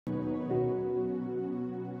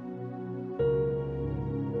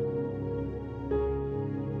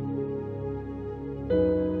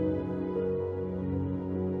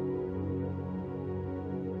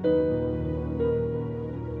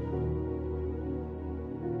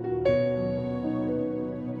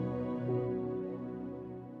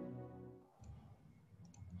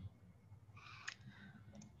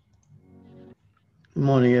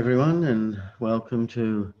morning, everyone, and welcome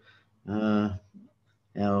to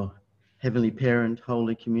our Heavenly Parent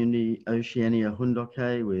Holy Community Oceania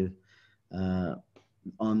Hundoke with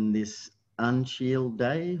on this Ahn Shi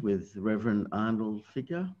Day with Rev Arnold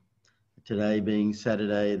Fika. Today being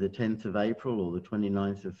Saturday, the 10th of April or the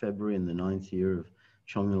 29th of February in the 9th year of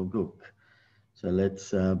Chongyil Guk. So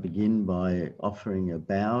let's begin by offering a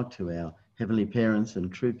bow to our Heavenly Parents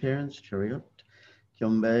and True Parents, Chariot,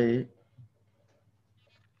 Kyombe,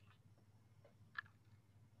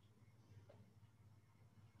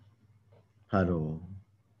 Haro.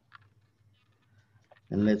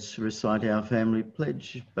 And let's recite our family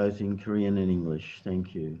pledge, both in Korean and English.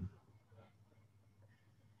 Thank you.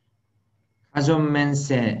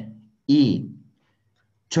 가족맨세 2.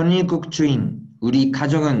 전일국 주인, 우리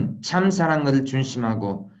가족은 참 사랑을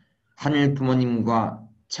중심하고 하늘 부모님과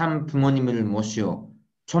참 부모님을 모시어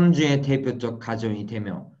천주의 대표적 가정이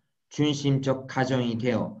되며 중심적 가정이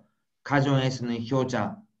되어 가정에서는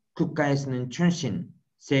효자, 국가에서는 춘신,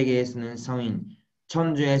 세계에서는 성인,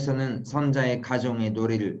 천주에서는 선자의 가정의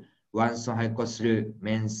노래를 완성할 것을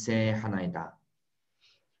맹세하나이다.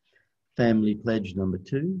 Family pledge number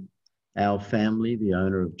 2. Our family, the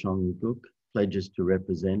owner of Chongyil Guk, pledges to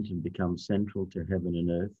represent and become central to heaven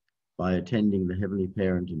and earth by attending the Heavenly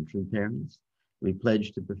Parent and True Parents. We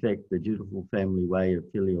pledge to perfect the dutiful family way of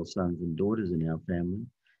filial sons and daughters in our family,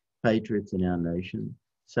 patriots in our nation,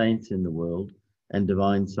 saints in the world, and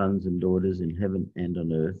divine sons and daughters in heaven and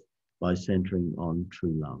on earth by centering on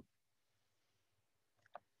true love.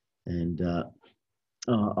 And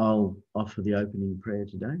I'll offer the opening prayer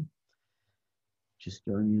today. Just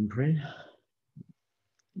join me in prayer.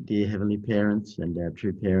 Dear Heavenly Parents and our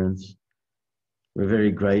True Parents, we're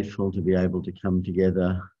very grateful to be able to come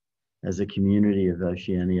together as a community of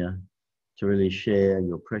Oceania to really share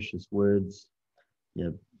your precious words,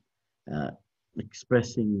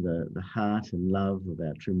 expressing the heart and love of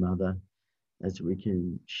our True Mother as we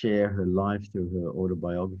can share her life through her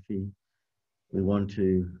autobiography. We want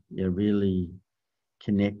to really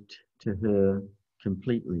connect to her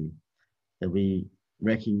completely, that we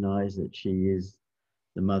recognize that she is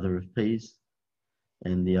the Mother of Peace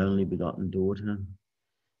and the only begotten daughter,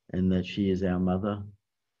 and that she is our mother,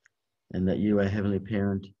 and that you, our Heavenly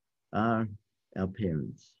Parent, are our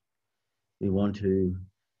parents. We want to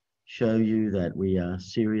show you that we are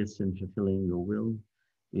serious in fulfilling your will.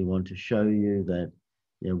 We want to show you that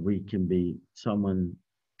we can be someone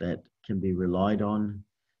that can be relied on.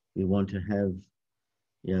 We want to have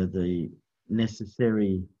the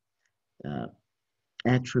necessary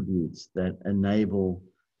attributes that enable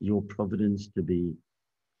your providence to be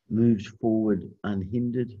moved forward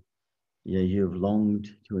unhindered. You have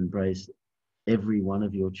longed to embrace every one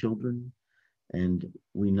of your children, and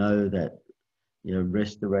we know that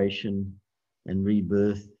restoration and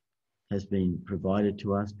rebirth has been provided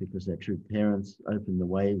to us because our True Parents opened the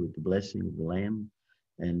way with the blessing of the Lamb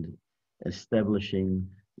and establishing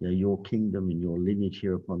your kingdom and your lineage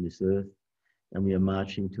here upon this earth. And we are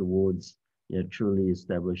marching towards truly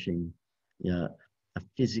establishing a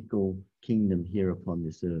physical kingdom here upon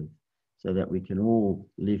this earth, so that we can all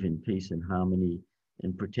live in peace and harmony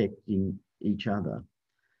and protecting each other.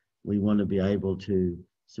 We want to be able to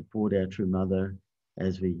support our True Mother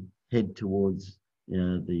as we head towards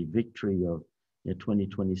the victory of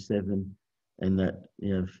 2027, and that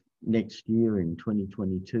next year in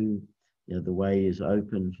 2022 the way is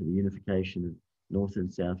open for the unification of North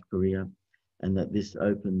and South Korea, and that this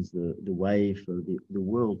opens the way for the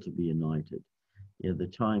world to be united. The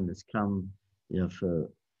time has come for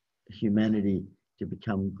humanity to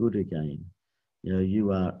become good again.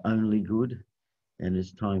 You are only good, and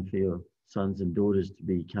it's time for your sons and daughters to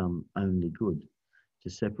become only good, to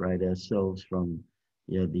separate ourselves from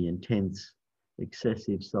the intense,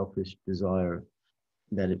 excessive, selfish desire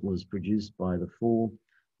that it was produced by the fall,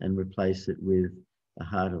 and replace it with a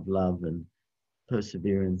heart of love and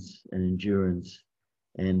perseverance and endurance,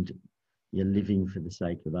 and living for the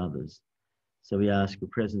sake of others. So we ask your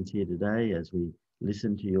presence here today as we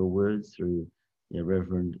listen to your words through Rev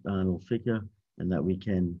Arnold Fika, and that we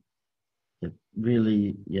can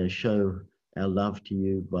really show our love to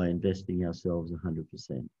you by investing ourselves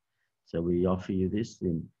 100%. So we offer you this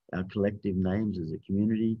in our collective names as a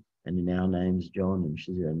community, and in our names, John and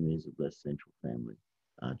Shizia and me as a blessed central family.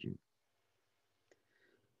 Arju.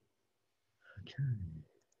 Okay,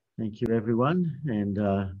 thank you everyone, and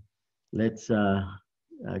let's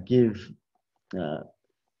give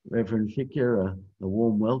Reverend Fika a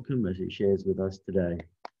warm welcome as he shares with us today.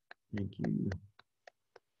 Thank you.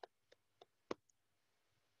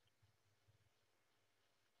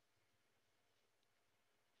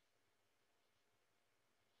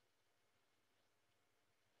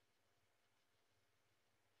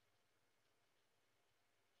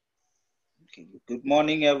 Okay. Good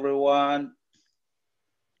morning, everyone.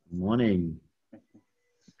 Good morning.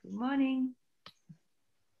 Good morning.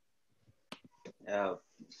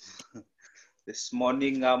 This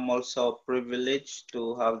morning, I'm also privileged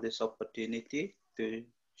to have this opportunity to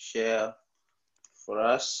share for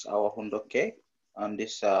us our hundoke on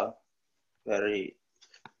this very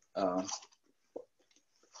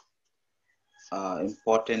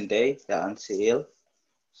important day, the Ahn Shi.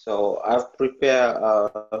 So I've prepared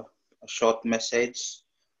a short message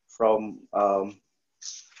from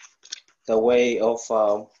the way of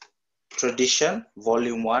tradition,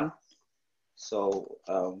 volume 1. So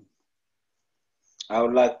I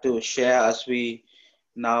would like to share as we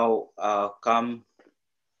now come.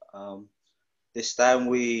 This time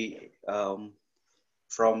we,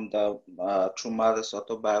 from the True Mother's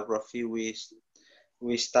autobiography,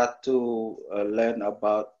 we start to learn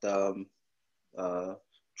about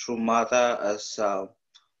True Mother as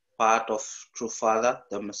part of True Father,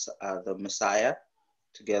 the Messiah,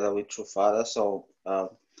 together with True Father. So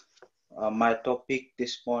my topic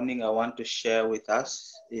this morning I want to share with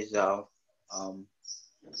us is the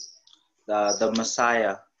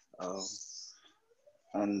Messiah,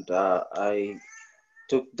 and I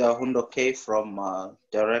took the hundoke from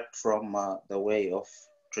direct from the Way of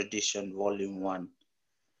Tradition, Volume 1.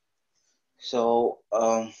 So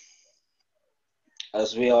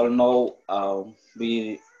as we all know,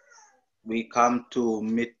 we come to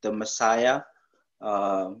meet the Messiah.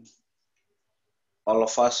 All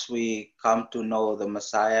of us, we come to know the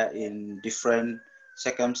Messiah in different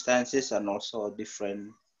circumstances and also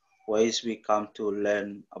different ways we come to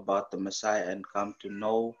learn about the Messiah and come to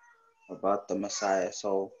know about the Messiah.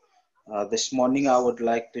 So this morning I would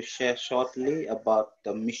like to share shortly about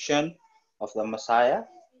the mission of the Messiah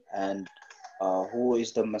and who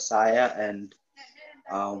is the Messiah and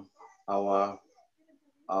our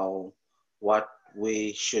what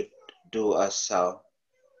we should do as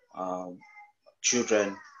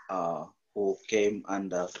children who came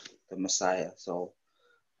under the Messiah. So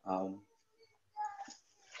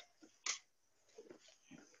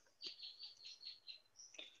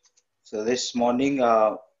so this morning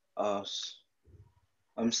I'm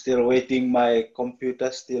still waiting, my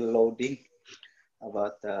computer still loading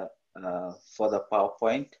about for the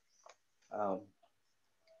PowerPoint.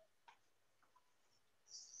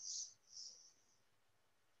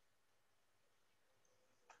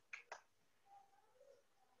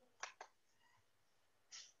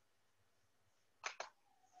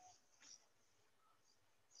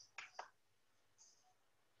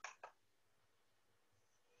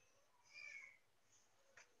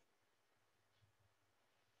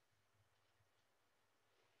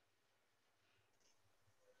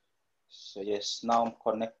 So yes, now I'm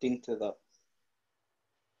connecting to the.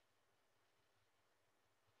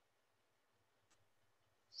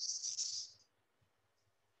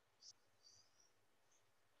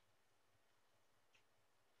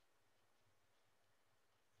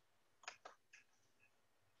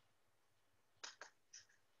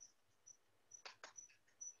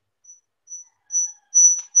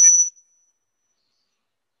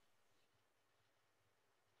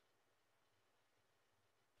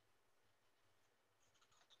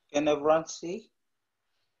 Can everyone see?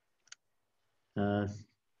 Yes.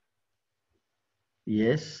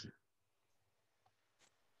 Yes.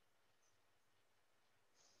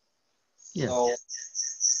 So,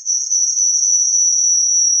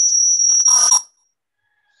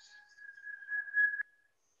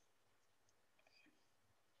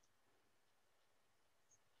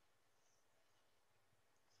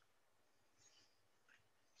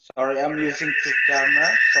 sorry, I'm using two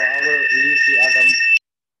cameras, so I will leave the other.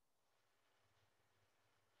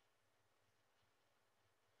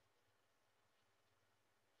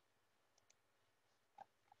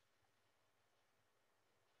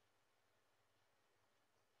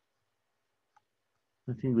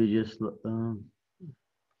 I think we just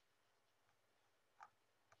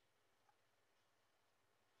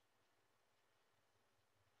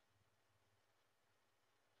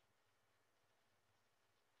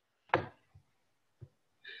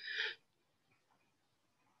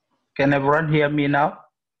Can everyone hear me now?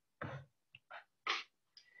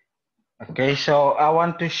 Okay, so I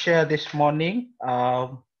want to share this morning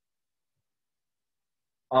on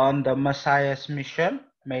the Messiah's mission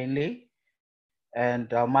mainly,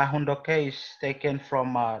 and my hundoke is taken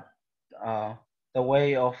from the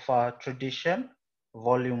Way of Tradition,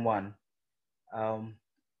 Volume 1.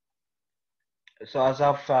 So as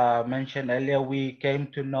I've mentioned earlier, we came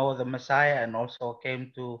to know the Messiah and also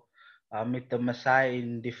came to meet the Messiah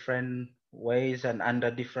in different ways and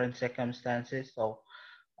under different circumstances. So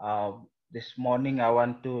this morning I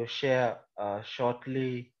want to share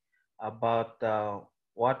shortly about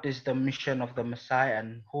what is the mission of the Messiah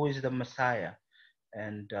and who is the Messiah,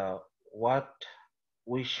 and what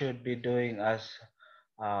we should be doing as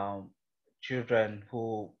um, children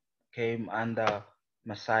who came under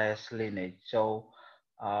Messiah's lineage. So,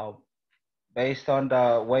 based on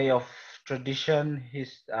the way of tradition,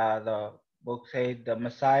 the book said the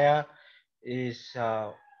Messiah is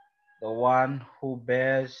the one who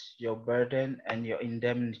bears your burden and your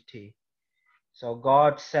indemnity. So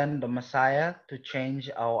God sent the Messiah to change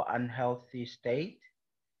our unhealthy state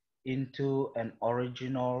into an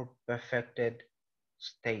original perfected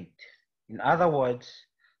state. In other words,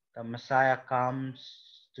 the Messiah comes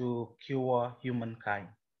to cure humankind.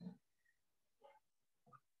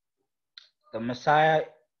 The Messiah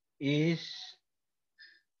is,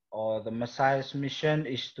 or the Messiah's mission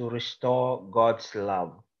is to restore God's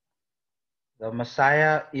love. The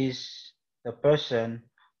Messiah is the person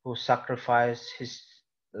who sacrificed his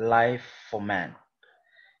life for man.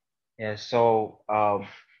 Yeah, so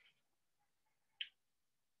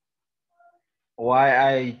why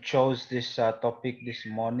I chose this topic this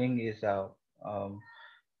morning is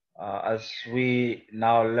as we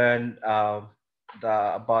now learn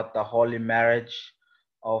about the holy marriage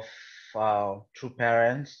of true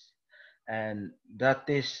parents, and that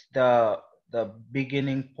is the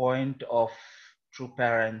beginning point of true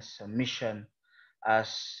parents' mission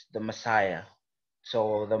as the Messiah.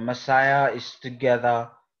 So the Messiah is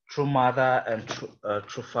together, true mother and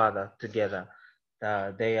true father together.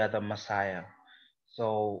 They are the Messiah.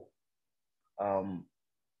 So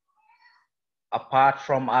apart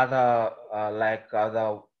from other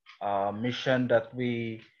other mission that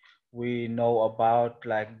we know about,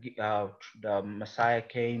 like the Messiah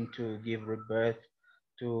came to give rebirth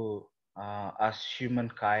to us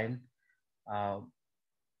humankind.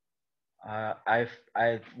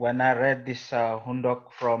 When I read this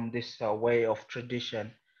hundok from this way of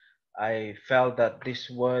tradition, I felt that these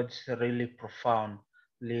words really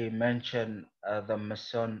profoundly mention the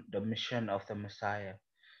mission of the Messiah.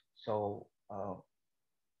 So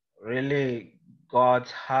really,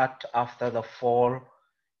 God's heart after the fall,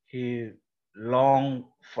 He longed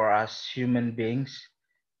for us human beings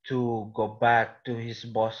to go back to His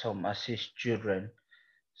bosom as His children.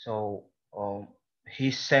 So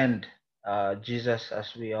He sent Jesus,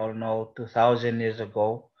 as we all know, 2,000 years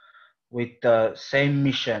ago, with the same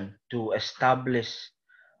mission to establish,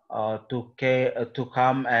 to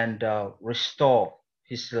come and restore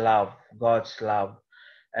His love, God's love,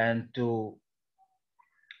 and to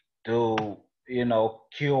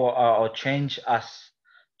cure or change us,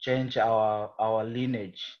 change our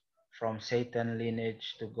lineage from Satan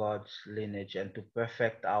lineage to God's lineage, and to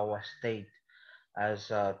perfect our state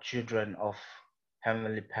as children of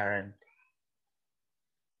heavenly parent.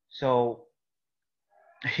 So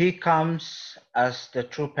he comes as the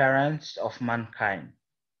true parents of mankind.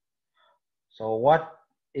 So what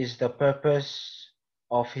is the purpose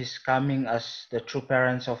of his coming as the true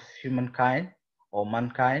parents of humankind or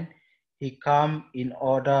mankind? He come in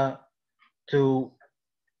order to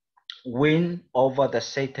win over the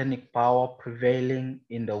satanic power prevailing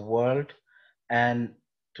in the world and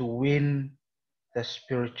to win the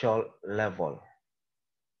spiritual level.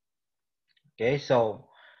 Okay, so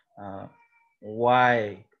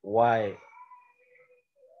why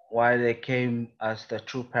they came as the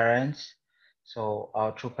true parents? So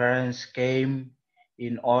our true parents came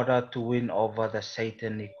in order to win over the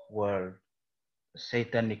satanic world, the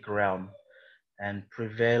satanic realm, and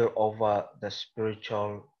prevail over the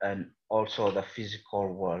spiritual and also the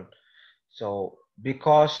physical world. So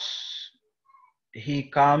because he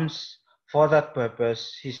comes for that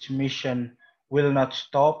purpose, his mission will not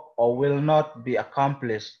stop or will not be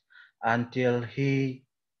accomplished until he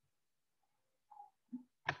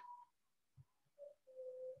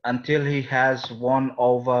has won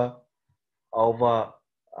over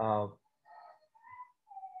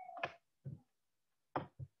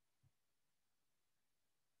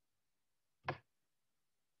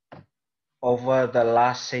the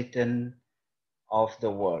last Satan of the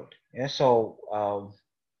world. Yeah, so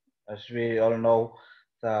as we all know,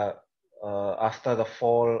 after the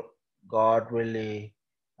fall, God really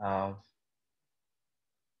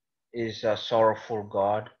is a sorrowful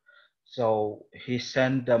God. So he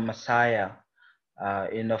sent the Messiah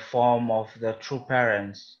in the form of the true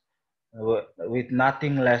parents with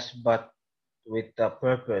nothing less but with the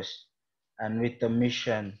purpose and with the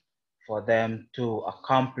mission for them to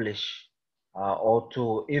accomplish or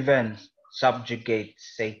to even subjugate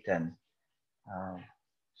Satan.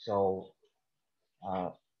 So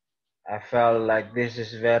I felt like this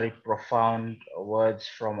is very profound words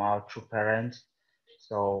from our true parents.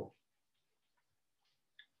 So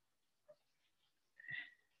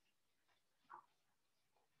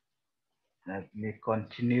let me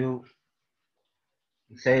continue.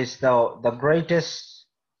 It says the greatest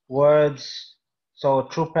words, so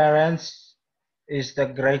true parents is the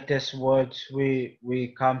greatest words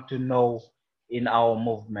we come to know in our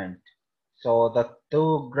movement. So the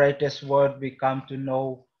two greatest words we come to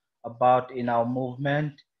know about in our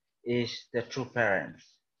movement is the true parents.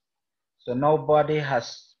 So nobody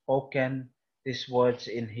has spoken these words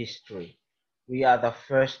in history. We are the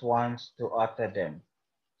first ones to utter them.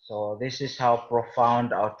 So this is how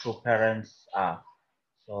profound our true parents are.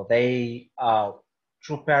 So they are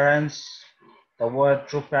true parents. The word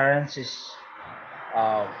true parents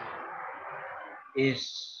uh,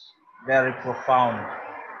 is very profound.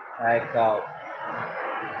 Like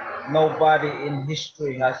nobody in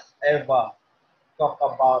history has ever talked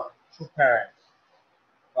about true parents,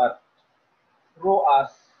 but through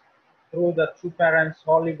us, through the true parents'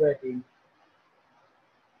 holy wedding,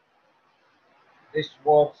 these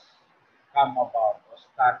words come about or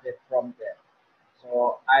started from there.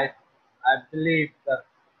 So I believe that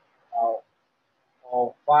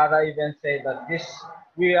our father even said that this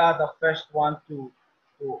we are the first one to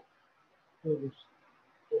to to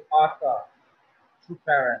utter true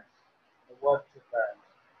parents, the word true parents.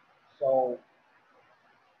 So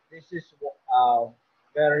this is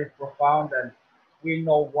very profound, and we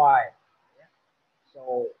know why. Yeah?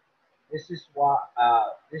 So this is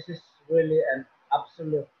really an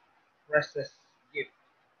absolute precious gift,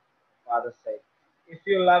 Father said. If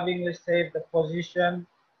you lovingly save the position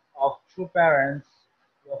of true parents,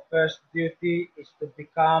 your first duty is to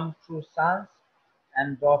become true sons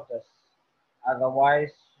and daughters.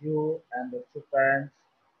 Otherwise, you and the true parents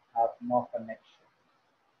have no connection.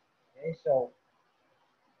 Okay, so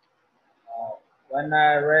uh, when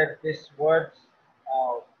I read these words,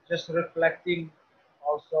 just reflecting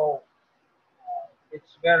also,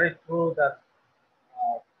 it's very true that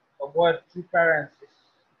the word true parents is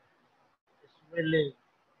really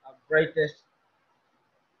a greatest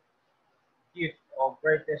gift or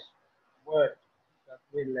greatest word that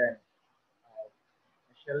we learn.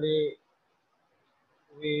 Actually,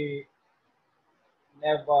 we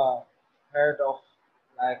never heard of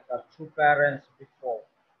like true parents before,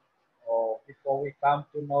 or before we come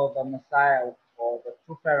to know the Messiah or the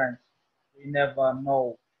true parents, we never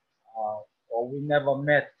know or we never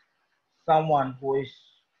met someone who is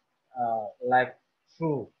like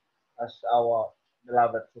true as our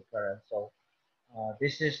beloved true parents. So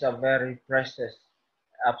this is a very precious,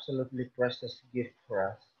 absolutely precious gift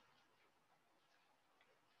for us.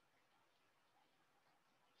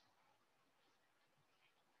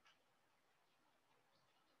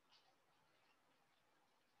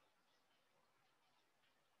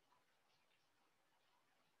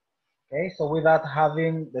 Okay, so without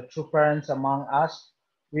having the true parents among us,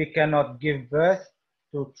 we cannot give birth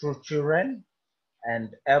to true children, and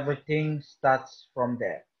everything starts from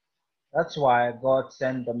there. That's why God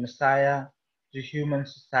sent the Messiah to human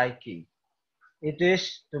society. It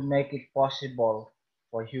is to make it possible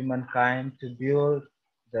for humankind to build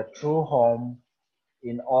the true home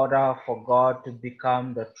in order for God to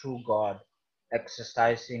become the true God,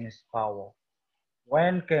 exercising his power.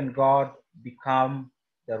 When can God become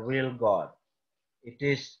the real God? It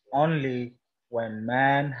is only when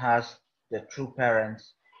man has the true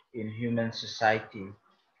parents in human society,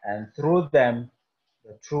 and through them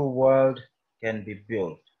the true world can be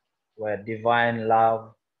built, where divine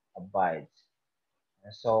love abides.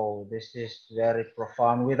 And so this is very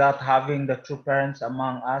profound. Without having the true parents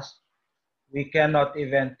among us, we cannot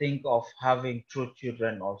even think of having true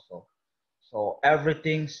children also. So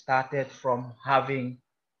everything started from having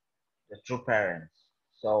the true parents.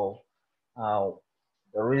 So uh,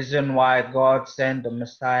 the reason why God sent the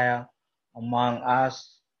Messiah among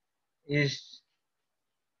us is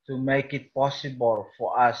to make it possible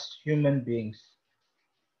for us human beings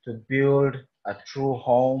to build a true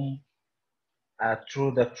home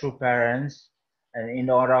through the true parents, and in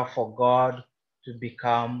order for God to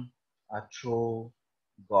become a true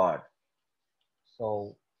God.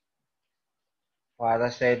 So Father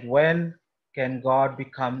said, when can God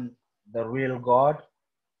become the real God?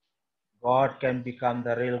 God can become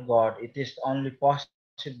the real God. It is only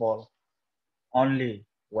possible only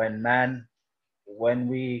when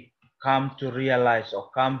we come to realize or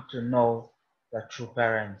come to know the true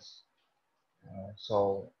parents.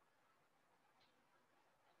 So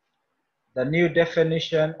the new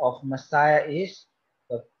definition of Messiah is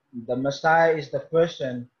the Messiah is the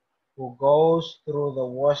person who goes through the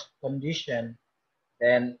worst condition,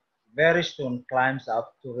 then very soon climbs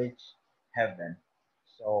up to reach heaven.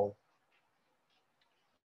 So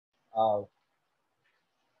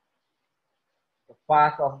the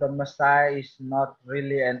path of the Messiah is not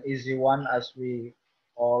really an easy one, as we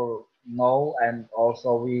all know, and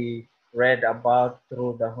also we read about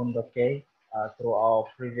through the Hundoke, through our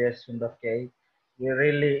previous Hundoke. We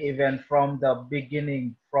really, even from the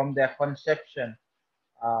beginning, from their conception,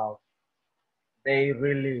 uh, they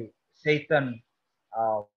really, Satan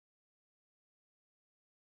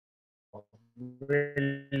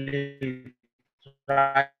really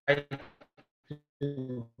tried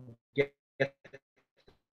to get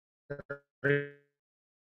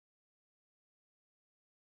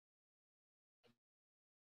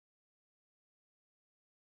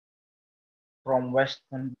from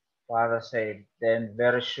Western, Father said, then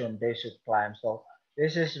very soon they should climb. So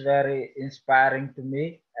this is very inspiring to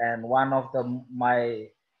me, and one of my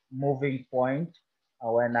moving point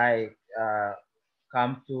when I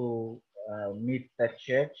come to meet the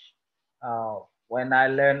church. When I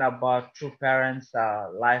learn about true parents'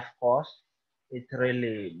 life course, it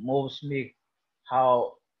really moves me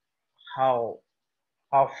how how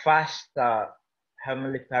how fast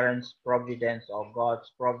Heavenly Parents' providence or God's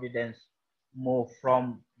providence move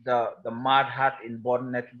from the mud hut in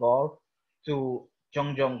Bonnet Gulf to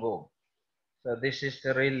Chongjongo. So this is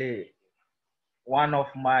really one of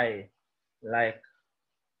my like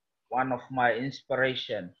one of my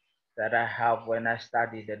inspiration that I have when I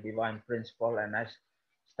study the divine principle and I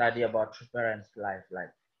study about true parents' life.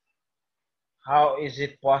 Like, how is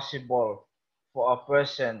it possible for a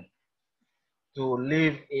person to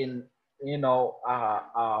live in,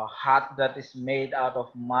 a hut that is made out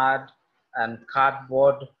of mud and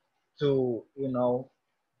cardboard to,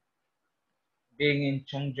 being in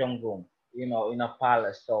Chongjongung, in a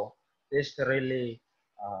palace. So this really,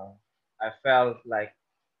 I felt like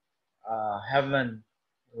heaven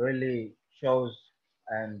really shows,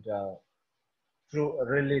 and true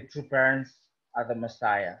parents are the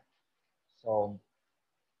Messiah. So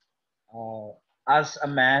as a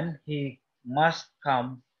man, he must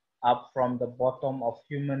come up from the bottom of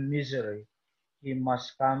human misery. He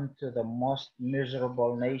must come to the most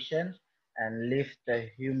miserable nation and lift the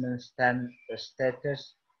human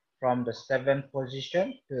status from the seventh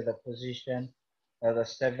position to the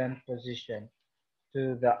seventh position,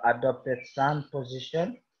 to the adopted son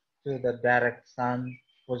position, to the direct son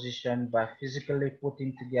position, by physically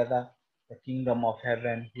putting together the kingdom of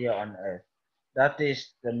heaven here on earth. That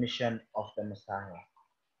is the mission of the Messiah.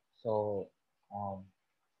 So, um,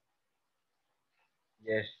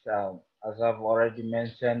 yes, as I've already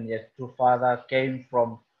mentioned, yes, true Father came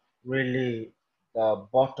from really the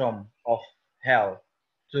bottom of hell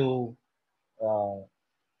to uh,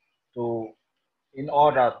 to in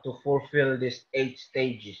order to fulfill these 8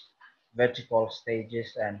 stages, vertical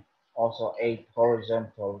stages, and also 8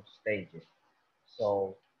 horizontal stages.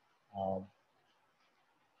 So um,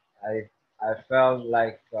 I felt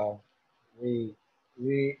like we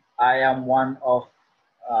I am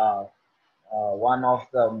uh, one of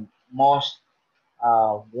the most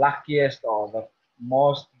luckiest or the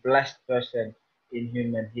most blessed person in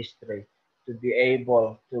human history to be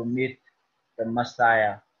able to meet the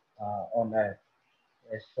Messiah on earth.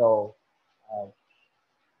 Yes, so uh,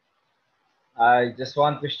 I just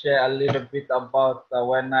want to share a little bit about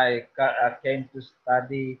when I came to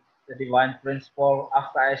study the divine principle.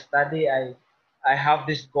 After I study, I have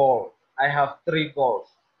this goal. I have 3 goals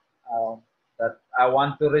um, that I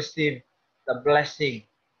want to receive the blessing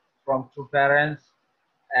from true parents,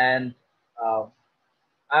 and uh,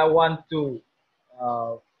 I want to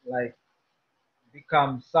uh, like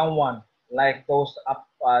become someone like those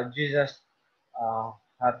Jesus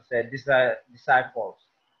had said disciples,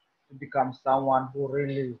 to become someone who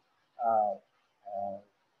really uh, uh,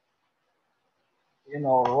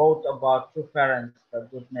 wrote about true parents, the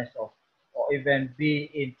goodness of, or even be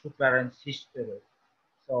in true parents history.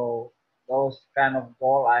 So those kind of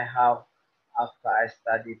goal I have after I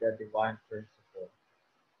study the divine principle.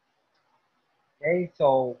 Okay,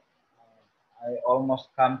 so I almost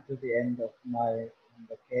come to the end of my.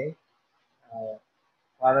 Okay, uh,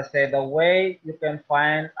 Father said the way you can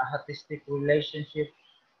find a artistic relationship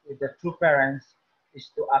with the true parents is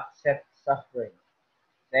to accept suffering.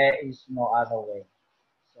 There is no other way.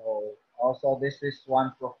 So also this is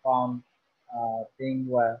one profound thing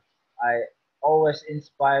where I always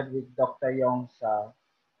inspired with Dr. Young's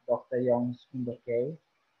Kundoke,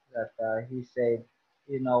 that he said,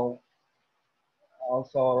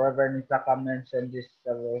 also Reverend Itaka mentioned this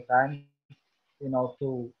several times,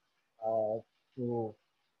 to uh, to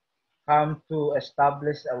come to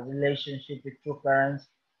establish a relationship with true parents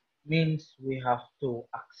means we have to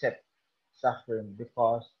accept suffering,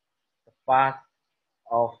 because the path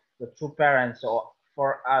of the true parents, or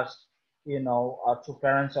for us, our true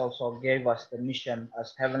parents also gave us the mission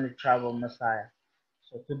as heavenly travel Messiah.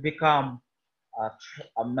 So to become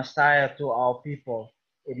a Messiah to our people,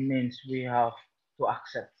 it means we have to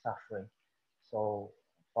accept suffering. So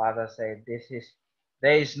Father said,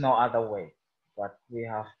 there is no other way, but we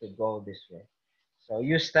have to go this way. So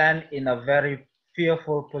you stand in a very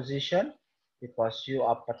fearful position because you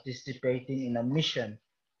are participating in a mission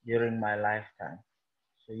during my lifetime.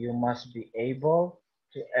 So you must be able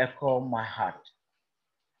to echo my heart.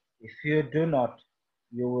 If you do not,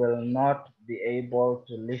 you will not be able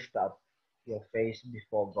to lift up your face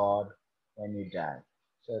before God when you die.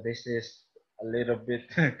 So this is a little bit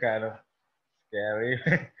kind of scary.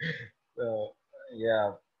 So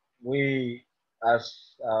yeah, we as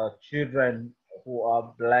children who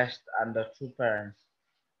are blessed under true parents,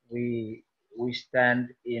 we we stand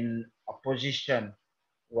in a position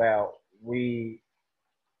where we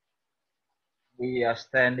we are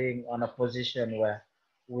standing on a position where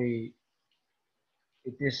we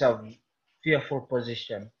it is a fearful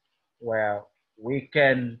position where we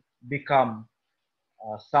can become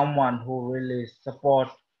someone who really support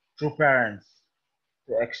true parents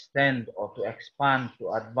to extend or to expand, to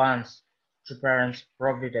advance true parents'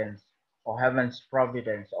 providence or heaven's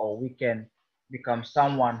providence, or we can become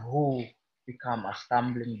someone who become a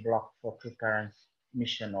stumbling block for true parents'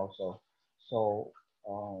 mission also. So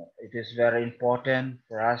it is very important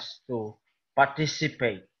for us to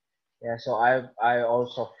participate. Yeah, so I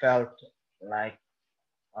also felt like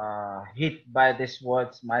hit by these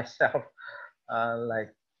words myself,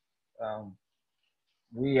 like um,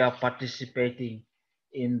 we are participating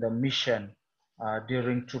in the mission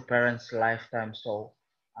during True Parents' lifetime. So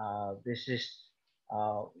this is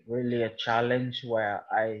really a challenge where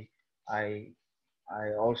I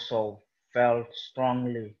I also felt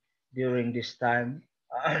strongly during this time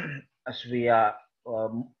as we are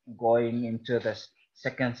going into the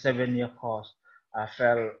second 7-year course. I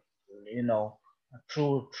felt, you know,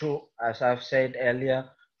 true, as I've said earlier,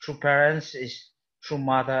 true parents is true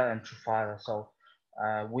mother and true father. So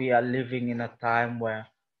we are living in a time where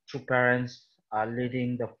true parents are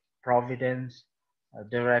leading the providence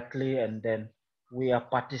directly, and then we are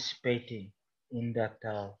participating in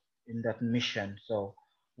that mission. So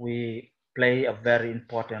we play a very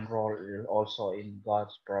important role also in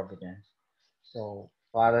God's providence. So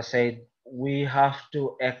Father said we have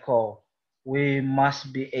to echo, we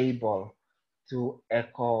must be able to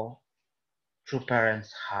echo true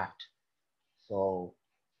parents' heart. So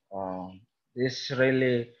this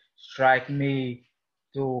really struck me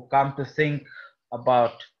to come to think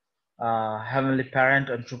about heavenly parent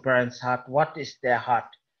and true parents' heart. What is their heart?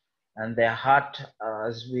 And their heart,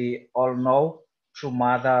 as we all know, true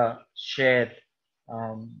mother shared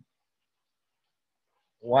um,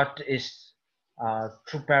 what is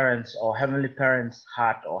true parents or heavenly parents'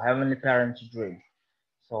 heart or heavenly parents' dream.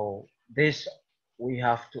 So this we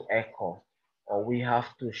have to echo, or we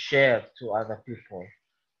have to share to other people.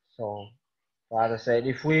 So Father said,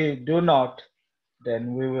 if we do not,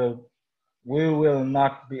 then we will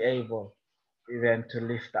not be able even to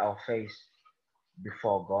lift our face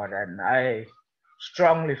before God. And I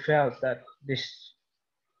strongly felt that this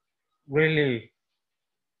really,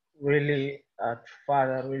 really,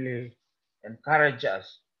 Father really encouraged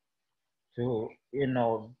us to,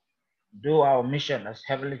 do our mission as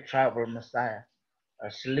Heavenly Travel Messiah,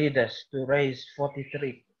 as leaders to raise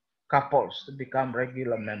 43 couples to become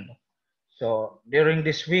regular members. So during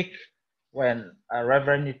this week, when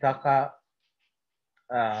Reverend Yutaka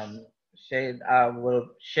said I will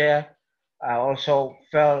share, I also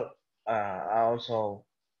felt, I also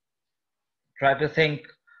try to think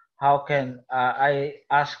how can I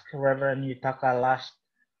ask Reverend Yutaka last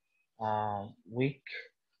week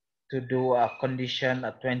to do a condition,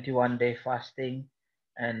 a 21-day fasting,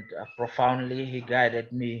 and profoundly he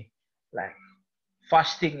guided me like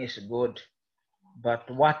fasting is good, but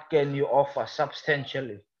what can you offer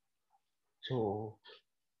substantially to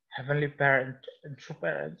heavenly parent and true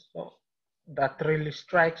parents? So that really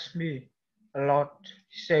strikes me a lot.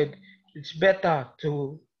 He said it's better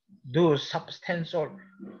to do substantial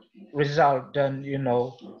result than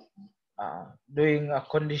doing a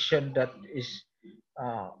condition that is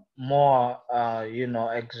more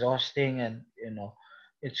exhausting, and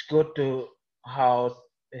it's good to how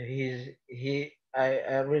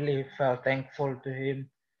I really felt thankful to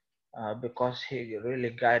him because he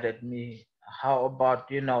really guided me. How about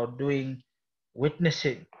doing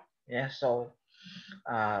witnessing? Yeah, so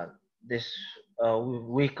uh, this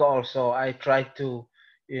week also, I try to,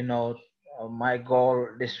 my goal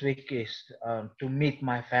this week is to meet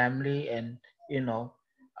my family and,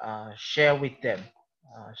 share with them.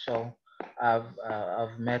 So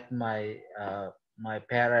I've met my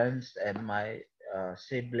parents and my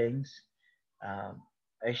siblings. Um,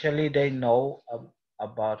 Actually, they know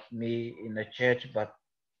about me in the church, but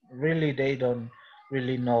really they don't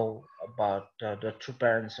really know about the true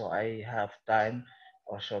parents. So I have time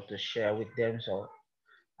also to share with them. So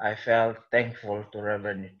I felt thankful to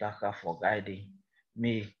Reverend Yutaka for guiding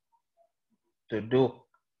me to do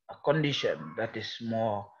a condition that is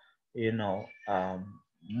more,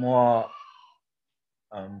 more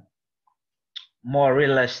um, more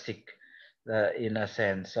realistic in a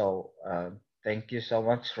sense. So thank you so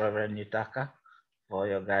much, Reverend Yutaka, for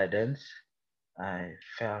your guidance. I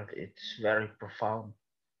felt it's very profound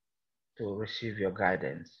to receive your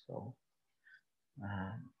guidance. So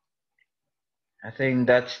um, I think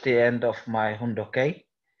that's the end of my Hundoke.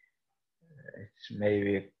 It's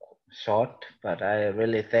maybe short, but I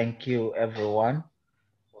really thank you everyone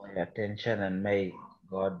for your attention, and may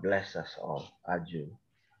God bless us all. Aju.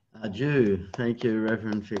 Aju, thank you,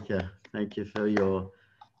 Reverend Fika. Thank you for your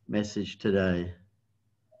message today.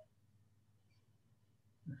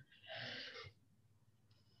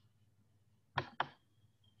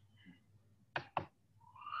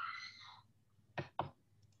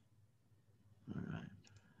 All right.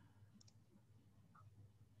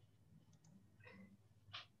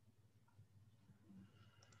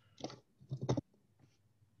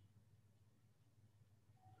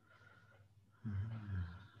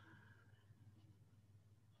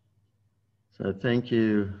 So thank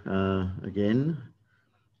you again,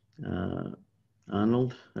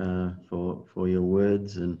 Arnold, for your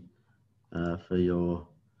words and for your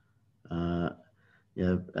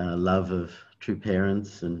love of true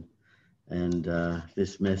parents and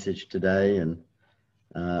this message today. And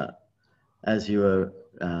as you were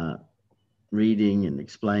reading and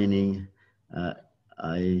explaining,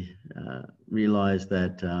 I realized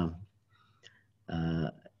that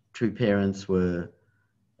true parents were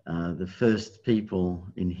the first people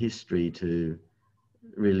in history to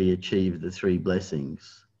really achieve the three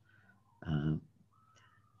blessings. I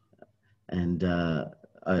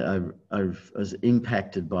was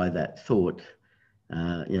impacted by that thought.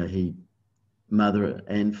 Mother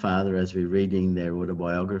and father, as we're reading their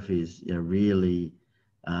autobiographies, really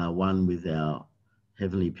one with our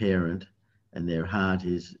heavenly parent, and their heart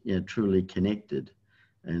is truly connected,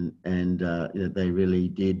 and they really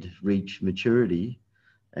did reach maturity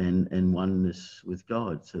and oneness with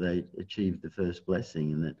God. So they achieved the first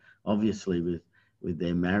blessing, and that obviously with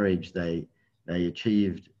their marriage they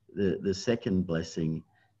achieved the second blessing,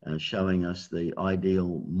 showing us the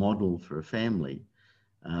ideal model for a family,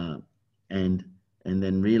 and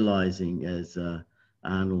then realizing, as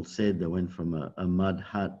Arnold said, they went from a mud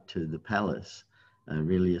hut to the palace,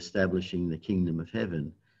 really establishing the kingdom of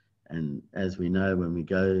heaven. And as we know, when we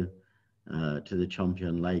go to the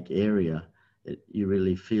Chompion Lake area, you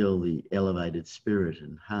really feel the elevated spirit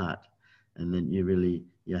and heart, and then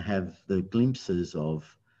you have the glimpses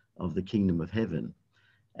of the kingdom of heaven.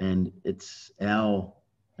 And it's our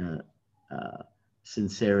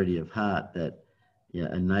sincerity of heart that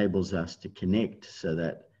enables us to connect so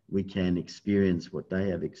that we can experience what they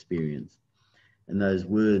have experienced. And those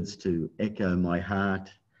words, to echo my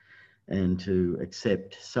heart and to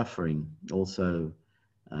accept suffering, also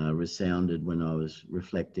resounded when I was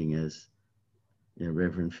reflecting as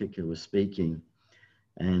Reverend Fika was speaking.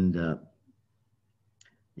 And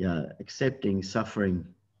accepting suffering,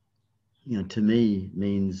 to me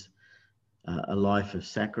means a life of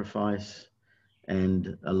sacrifice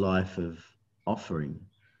and a life of offering.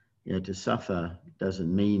 To suffer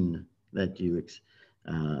doesn't mean that you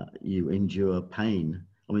endure pain.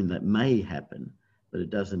 I mean, that may happen, but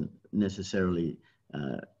it doesn't necessarily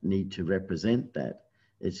need to represent that.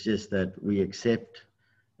 It's just that we accept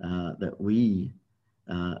that we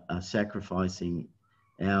are sacrificing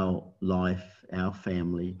our life, our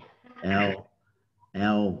family, our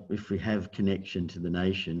if we have connection to the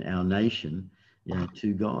nation, our nation,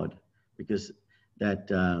 to God, because that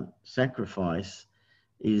sacrifice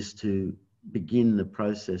is to begin the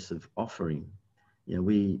process of offering.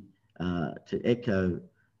 To echo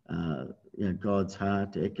God's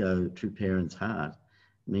heart, to echo true parents' heart,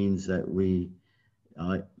 means that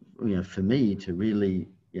for me to really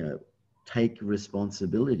take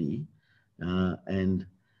responsibility, and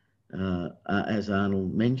as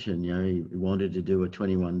Arnold mentioned, he wanted to do a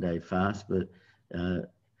 21-day fast, but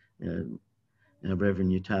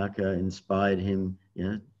Reverend Yutaka inspired him,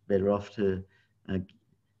 better off to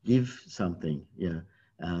give something,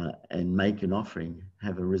 and make an offering,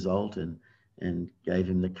 have a result, and gave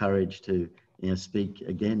him the courage to speak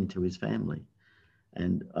again to his family.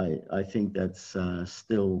 And I think that's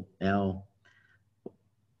still our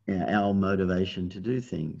motivation to do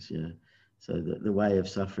things. So the way of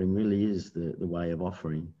suffering really is the way of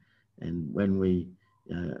offering. And when we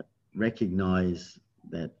recognize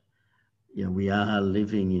that we are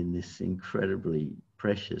living in this incredibly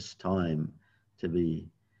precious time to be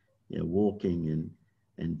walking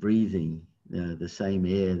and breathing the same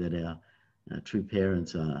air that our true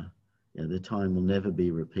parents are, the time will never be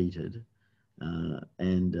repeated.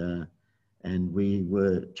 And we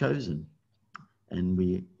were chosen, and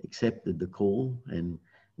we accepted the call, and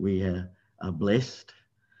we are blessed,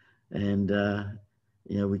 and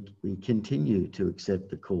we continue to accept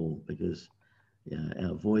the call, because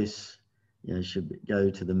our voice should go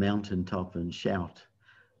to the mountaintop and shout.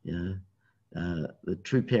 The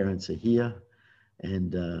true parents are here,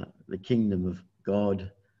 and the kingdom of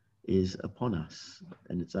God is upon us.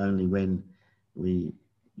 And it's only when we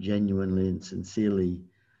genuinely and sincerely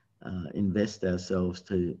invest ourselves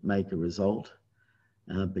to make a result,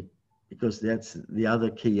 because that's the other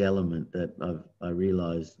key element that I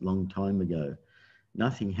realized a long time ago.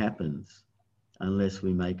 Nothing happens unless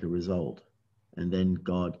we make a result, and then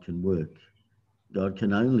God can work. God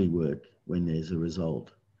can only work when there's a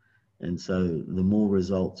result. And so the more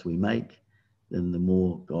results we make, then the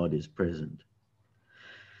more God is present.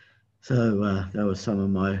 So that was some of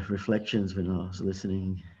my reflections when I was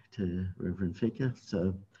listening to Reverend Fika.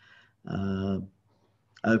 So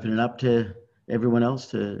open it up to everyone else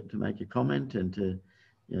to make a comment and to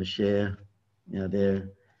share their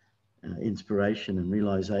inspiration and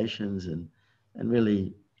realizations, and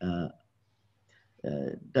really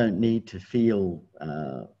don't need to feel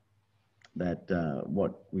that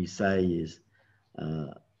what we say is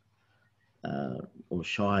or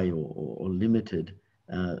shy or limited.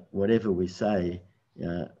 Whatever we say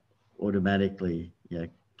automatically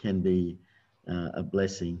can be a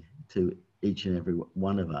blessing to each and every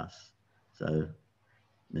one of us. So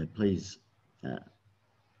please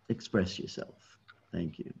express yourself.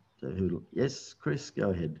 Thank you. So yes, Chris,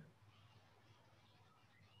 go ahead.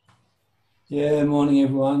 Yeah, morning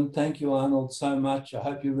everyone. Thank you, Arnold, so much. I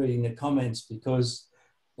hope you're reading the comments, because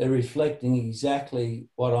they're reflecting exactly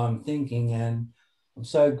what I'm thinking, and I'm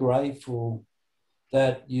so grateful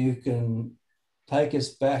that you can take us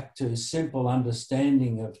back to simple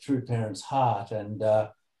understanding of true parents' heart. And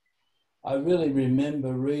I really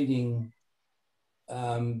remember reading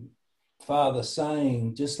Father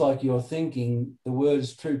saying, just like you're thinking, the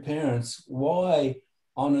words true parents, why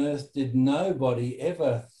on earth did nobody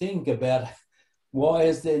ever think about, why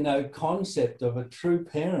is there no concept of a true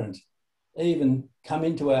parent even come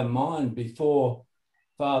into our mind before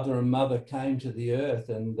father and mother came to the earth?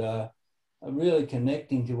 And I'm really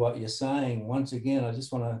connecting to what you're saying. Once again, I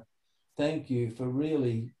just want to thank you for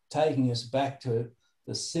really taking us back to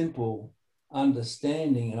the simple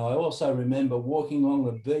understanding. And I also remember walking along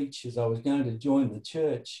the beach as I was going to join the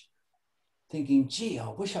church, thinking, gee, I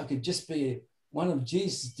wish I could just be one of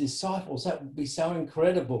Jesus' disciples. That would be so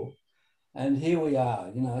incredible. And here we are,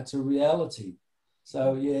 it's a reality.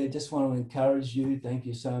 So yeah, just want to encourage you. Thank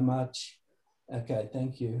you so much. Okay,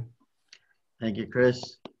 thank you. Thank you,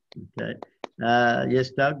 Chris. Okay.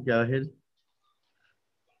 Yes, Doug, go ahead.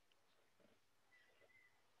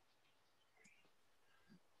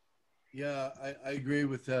 Yeah, I agree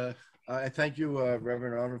with I thank you,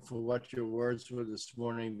 Reverend Arnold, for what your words were this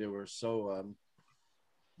morning. They were so,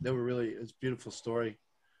 they were really, it's a beautiful story.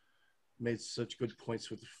 Made such good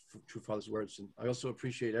points with the True Father's words. And I also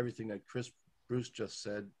appreciate everything that Bruce just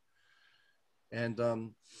said. And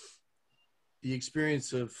the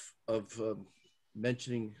experience of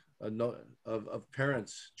mentioning of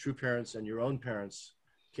parents, true parents, and your own parents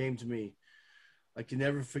came to me. I can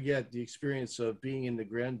never forget the experience of being in the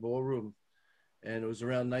Grand Ballroom, and it was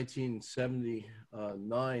around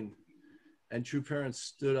 1979, and true parents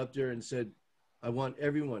stood up there and said, I want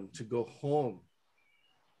everyone to go home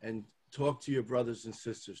and talk to your brothers and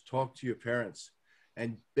sisters, talk to your parents,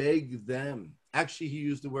 and beg them. Actually, he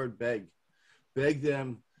used the word beg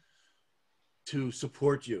them to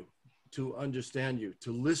support you, to understand you,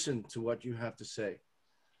 to listen to what you have to say.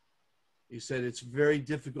 He said, it's very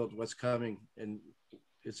difficult what's coming, and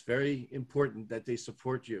it's very important that they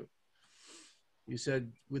support you. He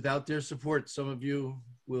said, without their support, some of you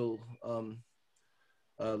will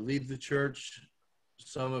leave the church.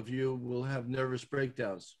 Some of you will have nervous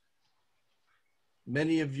breakdowns.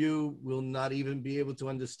 Many of you will not even be able to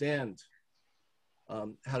understand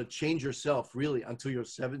how to change yourself really until you're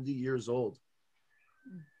 70 years old.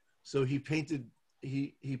 So he painted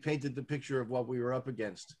the picture of what we were up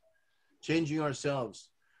against. Changing ourselves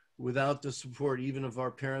without the support even of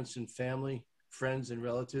our parents and family, friends and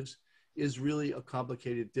relatives is really a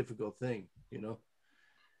complicated, difficult thing, you know?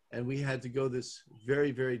 And we had to go this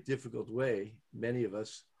very, very difficult way, many of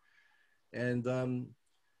us. And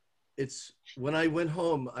it's when I went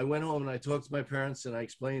home and I talked to my parents and I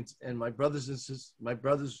explained, and my brothers and sisters, my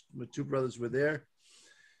two brothers were there.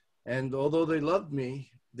 And although they loved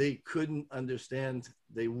me, they couldn't understand,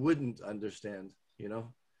 they wouldn't understand, you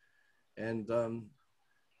know? And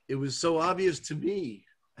it was so obvious to me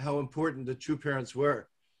how important the true parents were,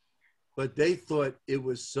 but they thought it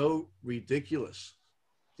was so ridiculous,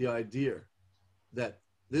 the idea that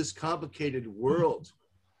this complicated world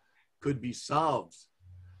could be solved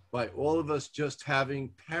by all of us just having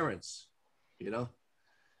parents, you know?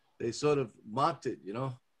 They sort of mocked it, you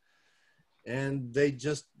know? And they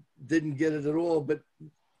just didn't get it at all. But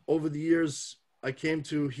over the years, I came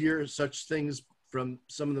to hear such things from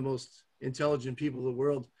some of the most intelligent people in the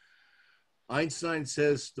world. Einstein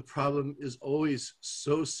says the problem is always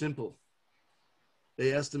so simple.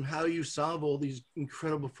 They asked him, how do you solve all these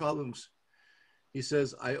incredible problems? He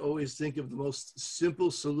says, I always think of the most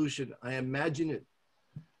simple solution. I imagine it.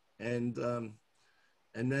 And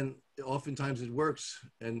then oftentimes it works.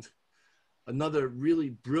 And another really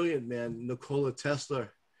brilliant man, Nikola Tesla,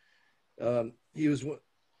 he's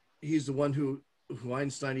the one who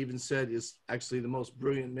Einstein even said is actually the most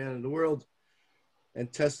brilliant man in the world.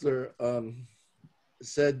 And Tesla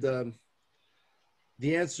said,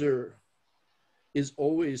 the answer is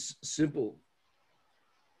always simple,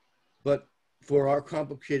 but for our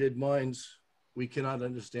complicated minds, we cannot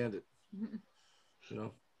understand it, you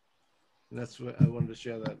know? And that's what I wanted to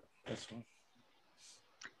share that. That's fine.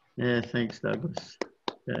 Yeah, thanks, Douglas.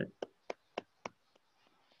 Okay.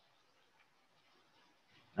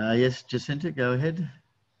 Yes, Jacinta, go ahead.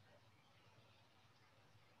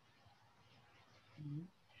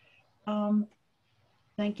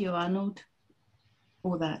 Thank you, Arnold,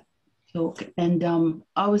 for that talk. And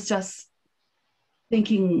I was just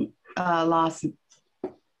thinking I've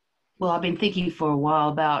been thinking for a while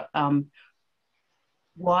about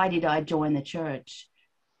why did I join the church?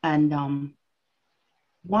 And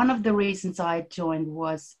one of the reasons I joined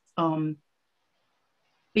was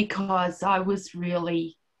because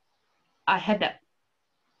I had that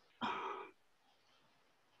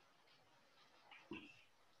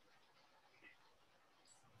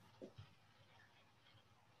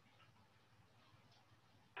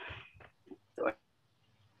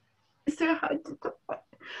so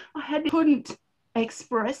couldn't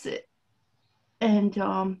express it, and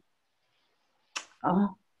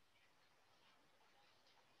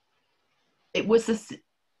it was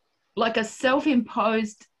like a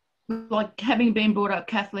self-imposed, like having been brought up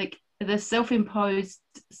Catholic, the self-imposed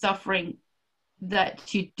suffering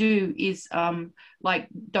that you do is like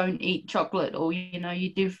don't eat chocolate, or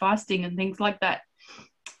you do fasting and things like that,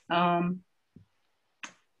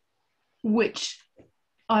 which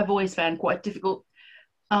I've always found quite difficult.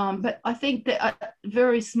 But I think that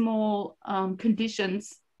very small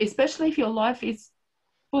conditions, especially if your life is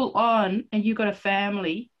full on and you've got a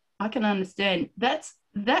family, I can understand that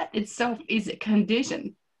itself is a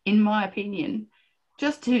condition, in my opinion,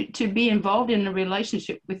 just to be involved in a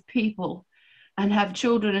relationship with people and have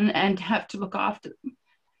children and have to look after them.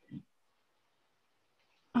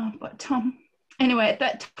 But anyway, at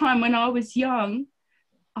that time when I was young,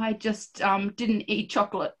 I just didn't eat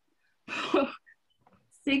chocolate for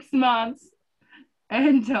 6 months.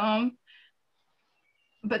 And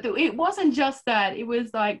but it wasn't just that. It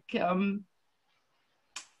was like I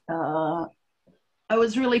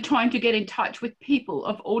was really trying to get in touch with people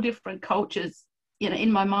of all different cultures.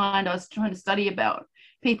 In my mind, I was trying to study about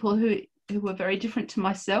people who were very different to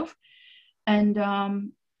myself. And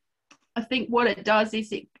I think what it does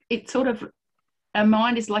is it sort of, our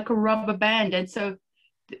mind is like a rubber band. And so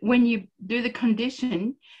when you do the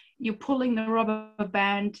condition, you're pulling the rubber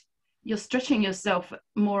band, you're stretching yourself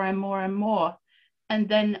more and more and more. And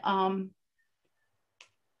then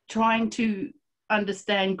trying to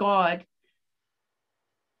understand God,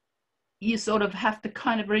 you sort of have to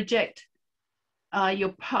kind of reject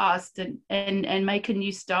your past and make a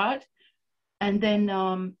new start. And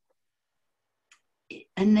then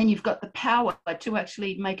you've got the power to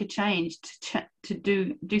actually make a change, to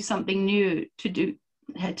do something new, to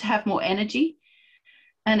have more energy.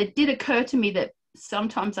 And it did occur to me that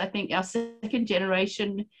sometimes I think our second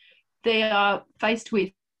generation, they are faced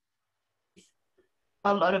with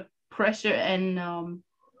a lot of pressure, and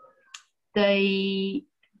they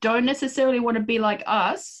don't necessarily want to be like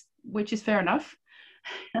us, which is fair enough,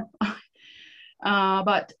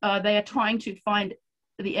 but they are trying to find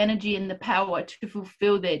the energy and the power to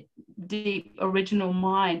fulfill their deep original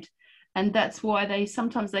mind. And that's why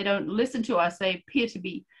sometimes they don't listen to us. They appear to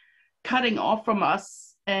be cutting off from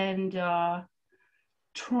us and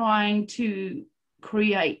trying to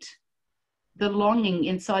create the longing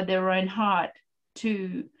inside their own heart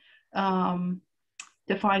to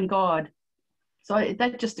find God. So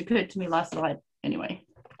that just occurred to me last night. Anyway,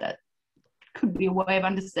 that could be a way of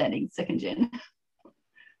understanding second gen.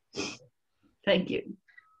 Thank you.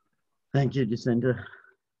 Thank you, Jacinta.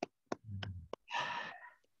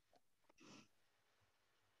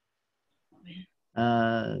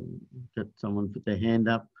 Got someone put their hand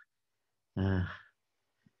up.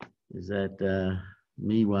 Is that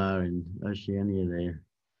Miwa in Oceania there?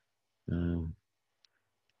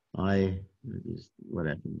 What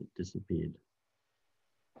happened? It disappeared.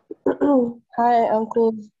 Hi,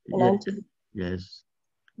 Uncle and Auntie. Yes.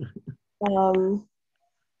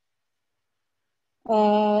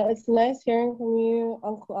 It's nice hearing from you,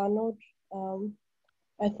 Uncle Arnold.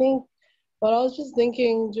 I think what I was just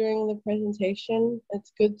thinking during the presentation,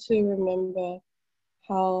 it's good to remember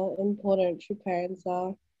how important true parents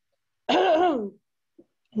are.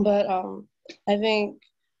 But I think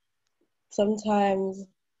sometimes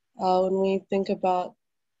when we think about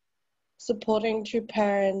supporting true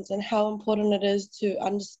parents and how important it is to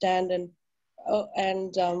understand and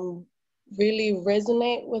really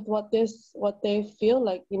resonate with what they feel,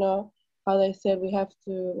 like, you know, how they said we have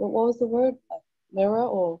to, what was the word? Mirror,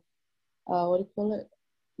 or what do you call it?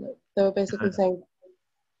 They were basically saying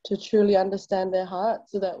to truly understand their heart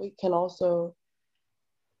so that we can also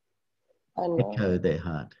echo their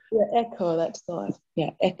heart. Yeah, echo, that's the word.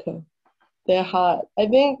 Yeah, echo their heart. I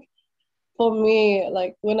think for me,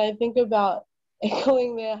 like when I think about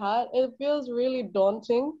echoing their heart, it feels really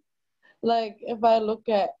daunting. Like if I look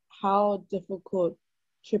at how difficult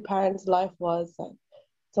true parents' life was, like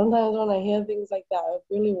sometimes when I hear things like that, I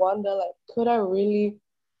really wonder, like, could I really,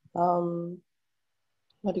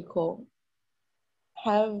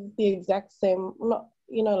 have the exact same, not,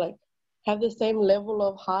 you know, like have the same level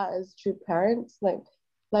of heart as true parents? Like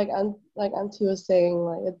Auntie was saying,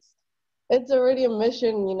 like it's already a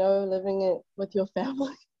mission, you know, living it with your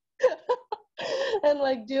family and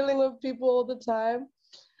like dealing with people all the time.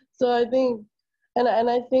 So I think, and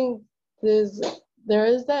I think there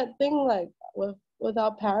is that thing, like with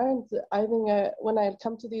our parents. I think when I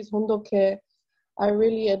come to these hundoke, I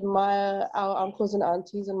really admire our uncles and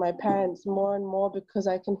aunties and my parents more and more because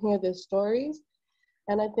I can hear their stories.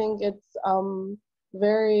 And I think it's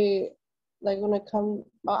very, like when it comes,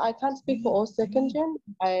 I can't speak for all second gen.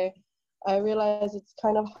 I realize it's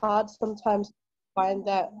kind of hard sometimes to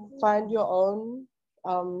find your own,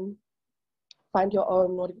 what do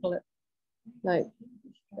you call it? Like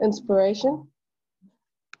inspiration.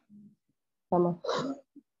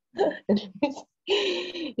 Anyways,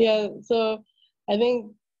 yeah, so I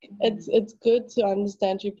think it's good to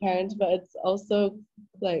understand your parents, but it's also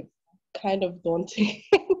like kind of daunting.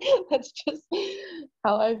 That's just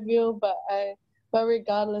how I feel. But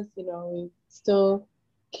regardless, you know, we still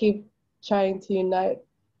keep trying to unite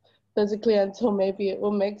physically until maybe it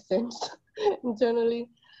will make sense internally.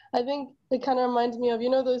 I think it kind of reminds me of, you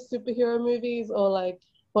know, those superhero movies or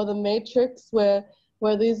The Matrix where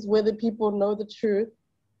the people know the truth,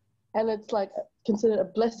 and it's like considered a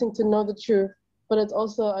blessing to know the truth, but it's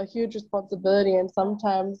also a huge responsibility. And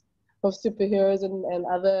sometimes with superheroes and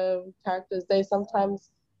other characters, they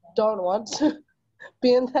sometimes don't want to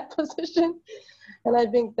be in that position. And I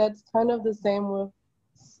think that's kind of the same with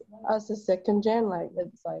us as second gen. Like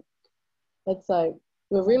it's like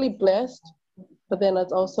we're really blessed, but then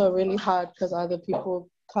it's also really hard because other people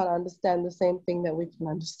can't understand the same thing that we can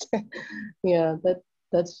understand. Yeah,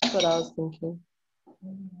 that's what I was thinking.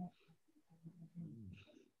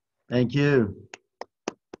 Thank you.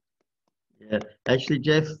 Yeah, actually,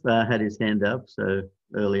 Jeff had his hand up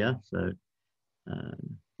earlier. So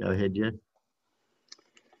go ahead, Jeff.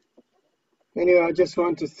 Anyway, I just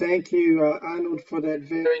want to thank you, Arnold, for that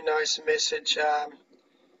very nice message.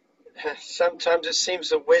 Sometimes it seems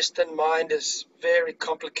the Western mind is very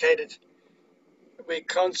complicated. We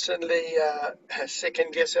constantly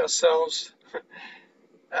second guess ourselves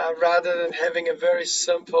rather than having a very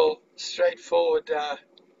simple, straightforward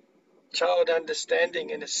child understanding.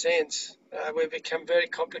 In a sense, we become very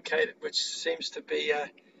complicated, which seems to be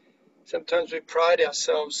sometimes we pride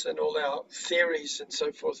ourselves in all our theories and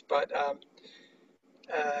so forth, but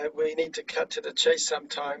we need to cut to the chase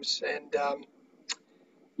sometimes. And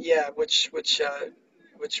yeah, which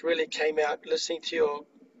really came out listening to your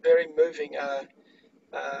very moving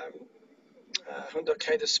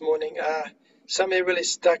Hundoke this morning. Something really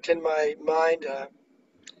stuck in my mind.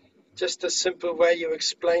 Just a simple way you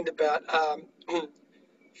explained about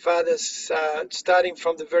fathers starting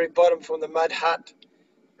from the very bottom, from the mud hut,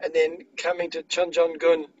 and then coming to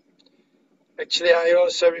Chonjongun. Actually, I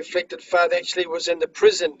also reflected Father actually was in the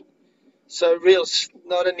prison. So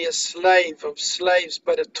not only a slave of slaves,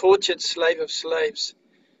 but a tortured slave of slaves.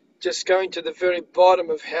 Just going to the very bottom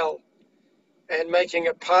of hell and making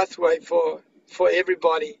a pathway for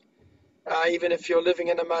everybody, even if you're living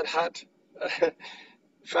in a mud hut.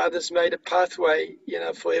 Father's made a pathway,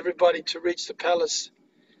 for everybody to reach the palace.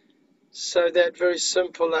 So that very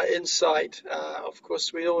simple insight, of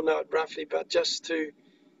course we all know it roughly, but just to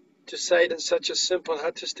say it in such a simple,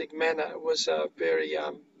 artistic manner was very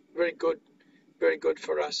good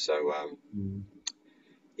for us. So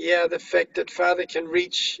the fact that Father can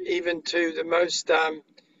reach even to the most,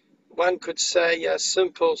 one could say,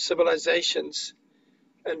 simple civilizations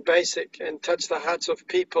and basic, and touch the hearts of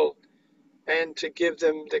people, and to give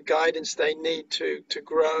them the guidance they need to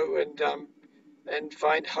grow and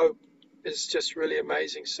find hope is just really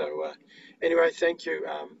amazing. So anyway, thank you,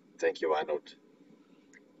 Arnold.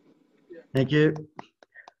 Thank you.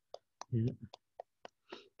 Yeah.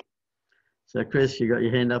 So Chris, you got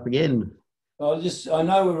your hand up again. I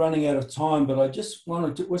know we're running out of time, but I just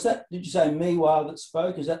wanted to, did you say Miwa that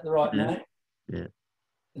spoke? Is that the right name? Yeah.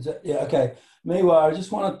 Okay. Miwa, I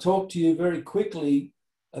just want to talk to you very quickly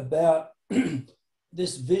about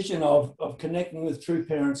this vision of connecting with true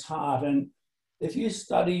parents' heart. And if you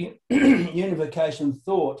study unification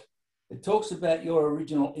thought, it talks about your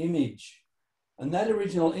original image. And that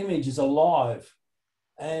original image is alive.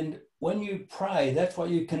 And when you pray, that's what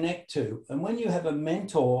you connect to. And when you have a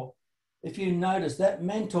mentor, if you notice, that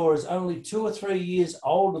mentor is only 2 or 3 years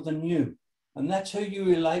older than you. And that's who you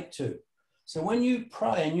relate to. So when you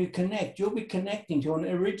pray and you connect, you'll be connecting to an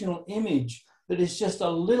original image that is just a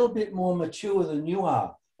little bit more mature than you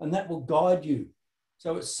are. And that will guide you.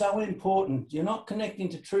 So it's so important. You're not connecting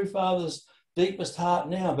to True Father's deepest heart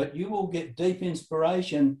now, but you will get deep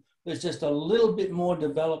inspiration that's just a little bit more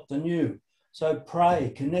developed than you. So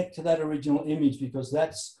pray, connect to that original image, because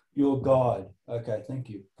that's your guide. Okay, thank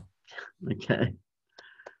you. Okay.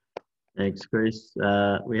 Thanks, Chris.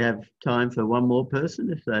 We have time for one more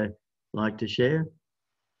person if they like to share.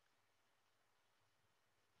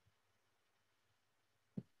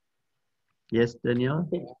 Yes, Danielle?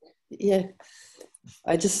 Yeah.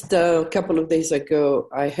 I just, a couple of days ago,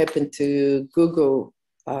 I happened to Google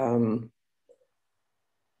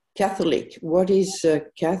Catholic. What is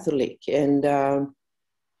Catholic? And I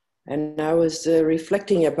was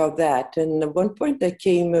reflecting about that. And at one point that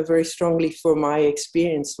came very strongly for my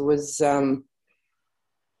experience was there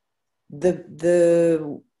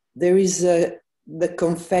is the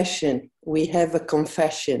confession. We have a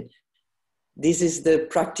confession. This is the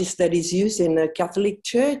practice that is used in a Catholic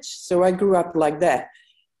church. So I grew up like that.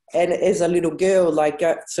 And as a little girl,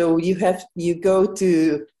 so you go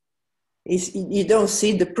to, you don't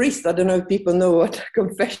see the priest. I don't know if people know what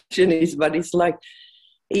confession is, but it's like,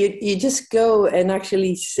 you just go and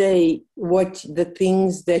actually say what the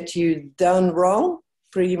things that you've done wrong,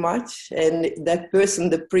 pretty much. And that person,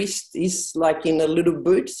 the priest, is like in a little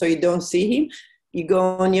boot, so you don't see him. You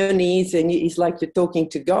go on your knees and it's like you're talking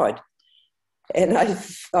to God. And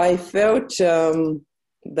I felt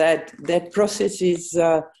that process is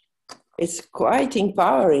it's quite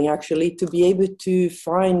empowering, actually, to be able to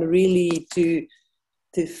find really to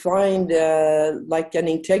find like an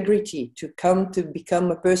integrity, to come to become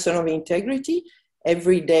a person of integrity.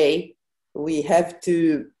 Every day we have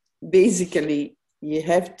to, basically, you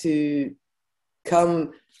have to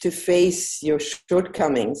come to face your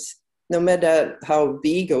shortcomings, no matter how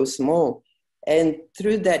big or small. And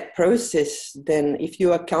through that process, then if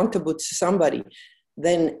you're accountable to somebody,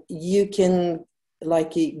 then you can,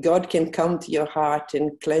 like, God can come to your heart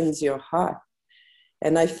and cleanse your heart.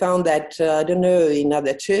 And I found that, I don't know, in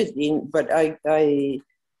other churches, but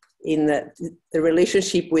in the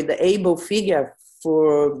relationship with the able figure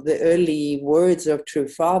for the early words of True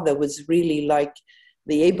Father was really like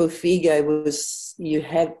the able figure was,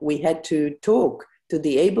 we had to talk to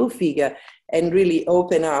the able figure and really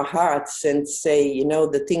open our hearts and say,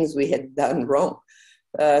 the things we had done wrong.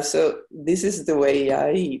 So this is the way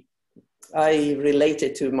I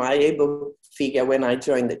related to my able figure when I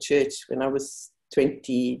joined the church, when I was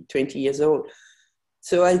 20 years old.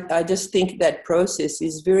 So I just think that process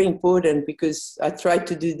is very important, because I try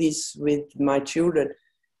to do this with my children,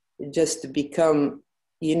 just to become,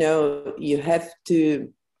 you have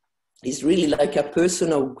to, it's really like a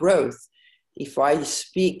personal growth. if I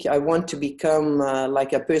speak, I want to become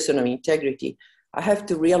like a person of integrity, I have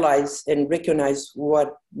to realize and recognize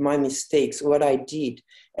what my mistakes, what I did.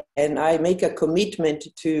 And I make a commitment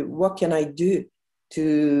to what can I do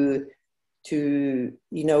to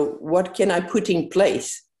what can I put in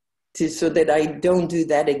place so that I don't do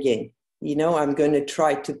that again. I'm going to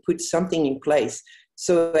try to put something in place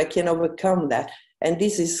so I can overcome that. And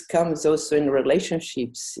this comes also in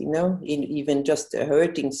relationships, in even just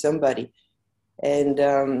hurting somebody. And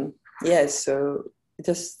so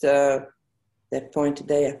just that point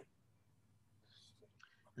there.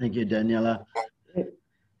 Thank you, Daniela.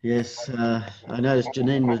 Yes, I noticed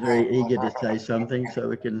Janine was very eager to say something, so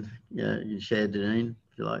we can, you share, Janine,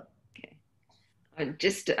 if you like. Okay.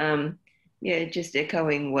 Just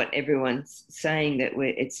echoing what everyone's saying, that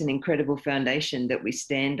it's an incredible foundation that we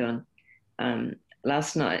stand on.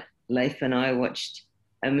 Last night, Leif and I watched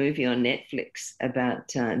a movie on Netflix about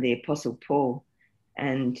the Apostle Paul,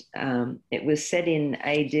 and it was set in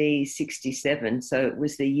AD 67. So it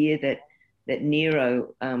was the year that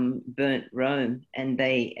Nero burnt Rome, and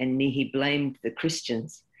he blamed the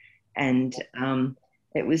Christians, and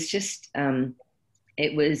it was just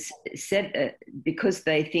it was said because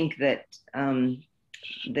they think that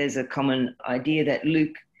there's a common idea that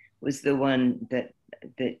Luke was the one that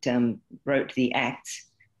wrote the Acts.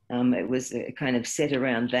 It was kind of set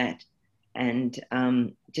around that, and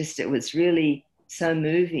it was really so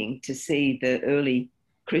moving to see the early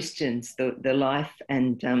Christians, the life,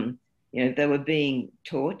 and they were being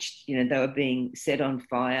torched, they were being set on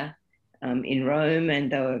fire in Rome,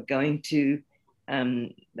 and they were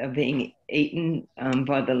being eaten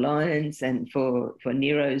by the lions and for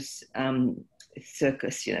Nero's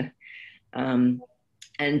circus, and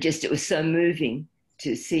it was so moving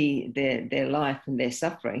to see their life and their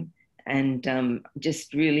suffering, and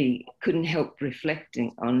just really couldn't help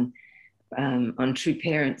reflecting on True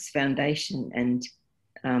Parents Foundation and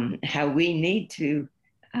how we need to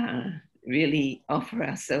really offer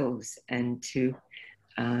ourselves and to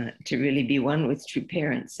really be one with True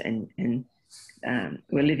Parents, and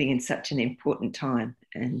we're living in such an important time,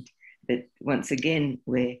 and that once again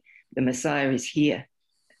where the Messiah is here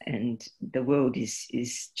and the world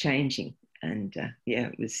is changing, and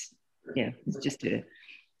it was just a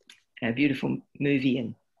beautiful movie,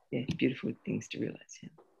 and beautiful things to realize.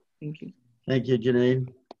 Thank you. Thank you,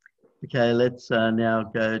 Janine. Okay, let's now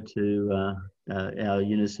go to our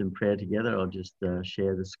unison prayer together. I'll just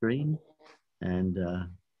share the screen, and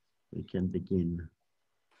we can begin.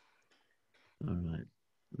 All right,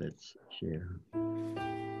 let's share.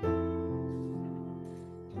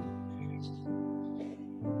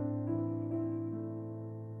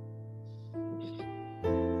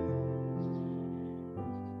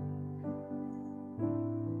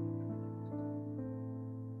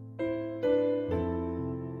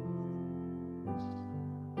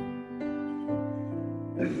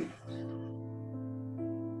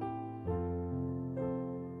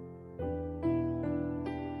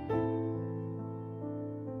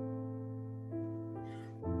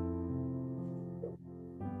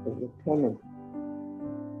 Coming.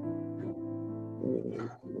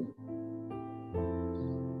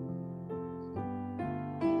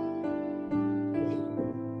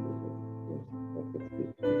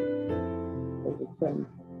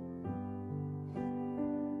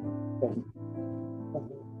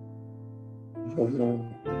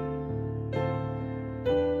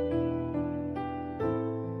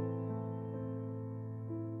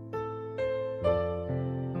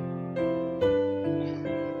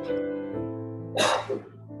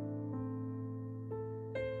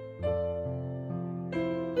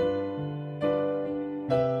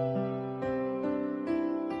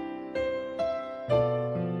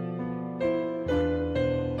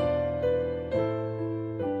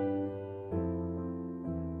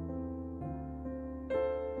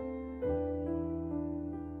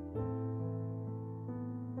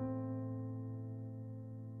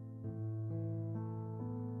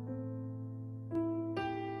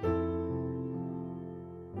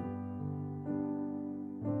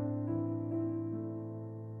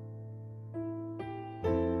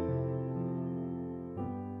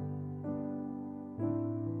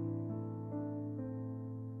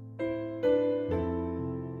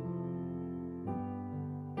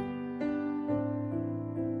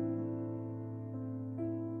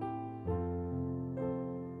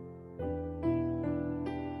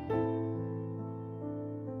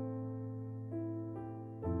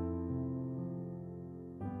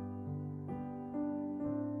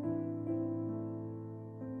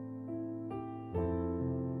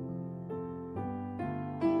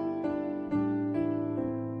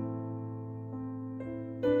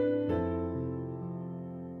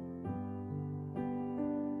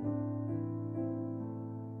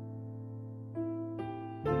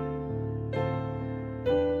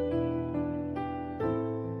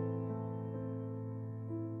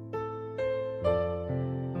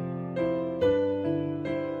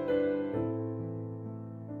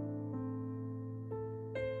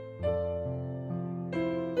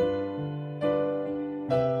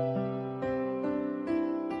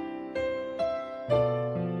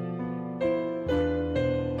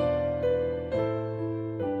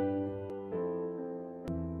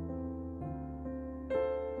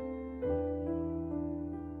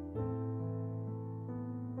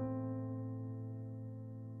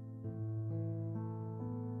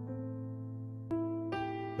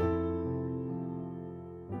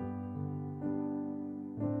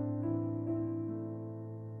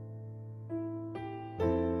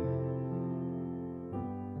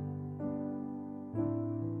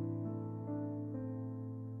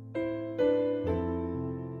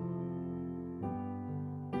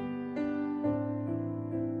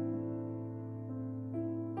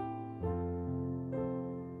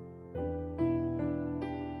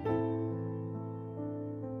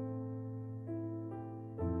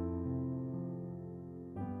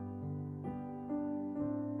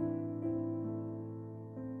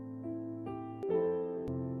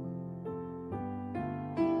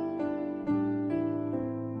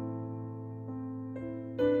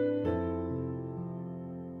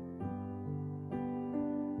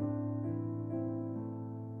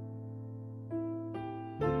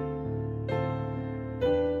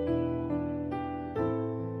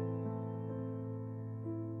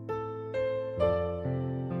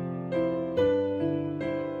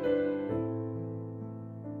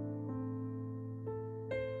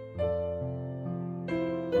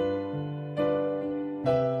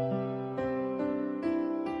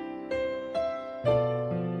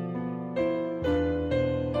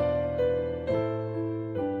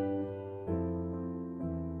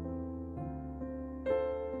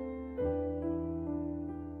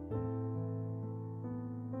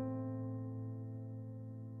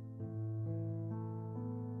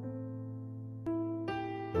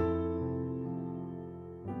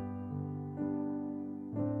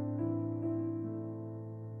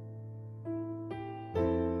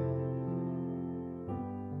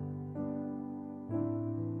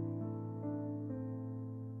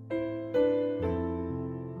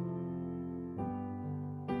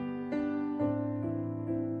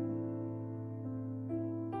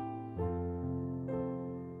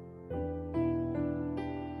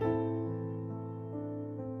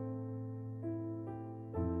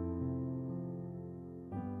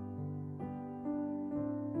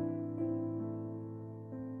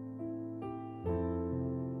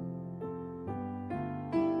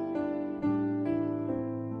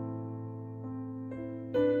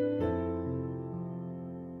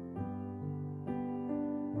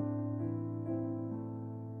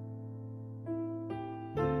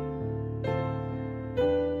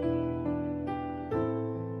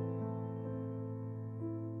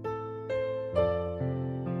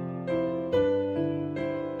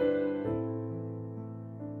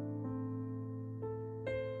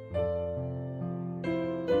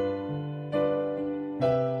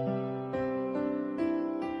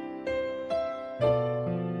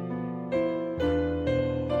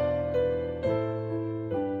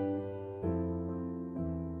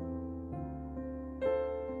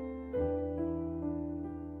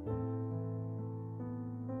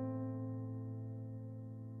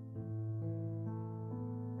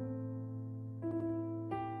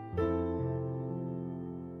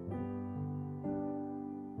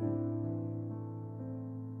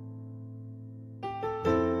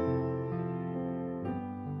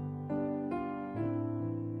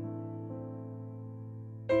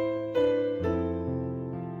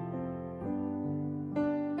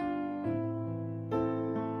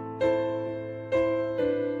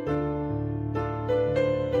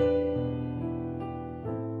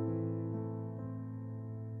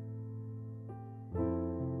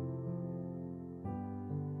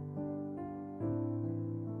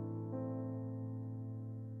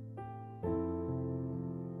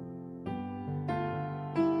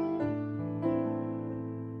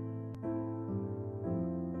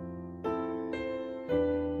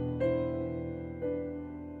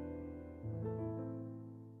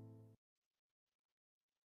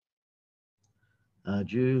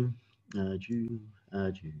 Adieu, adieu,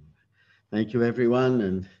 adieu. Thank you, everyone,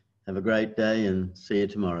 and have a great day, and see you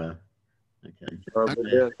tomorrow. Okay. Have a good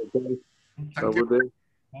day. Have a good day.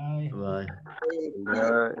 Bye. Bye.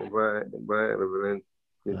 Bye. Bye. Bye, Reverend.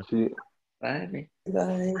 Bye.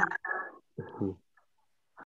 Bye.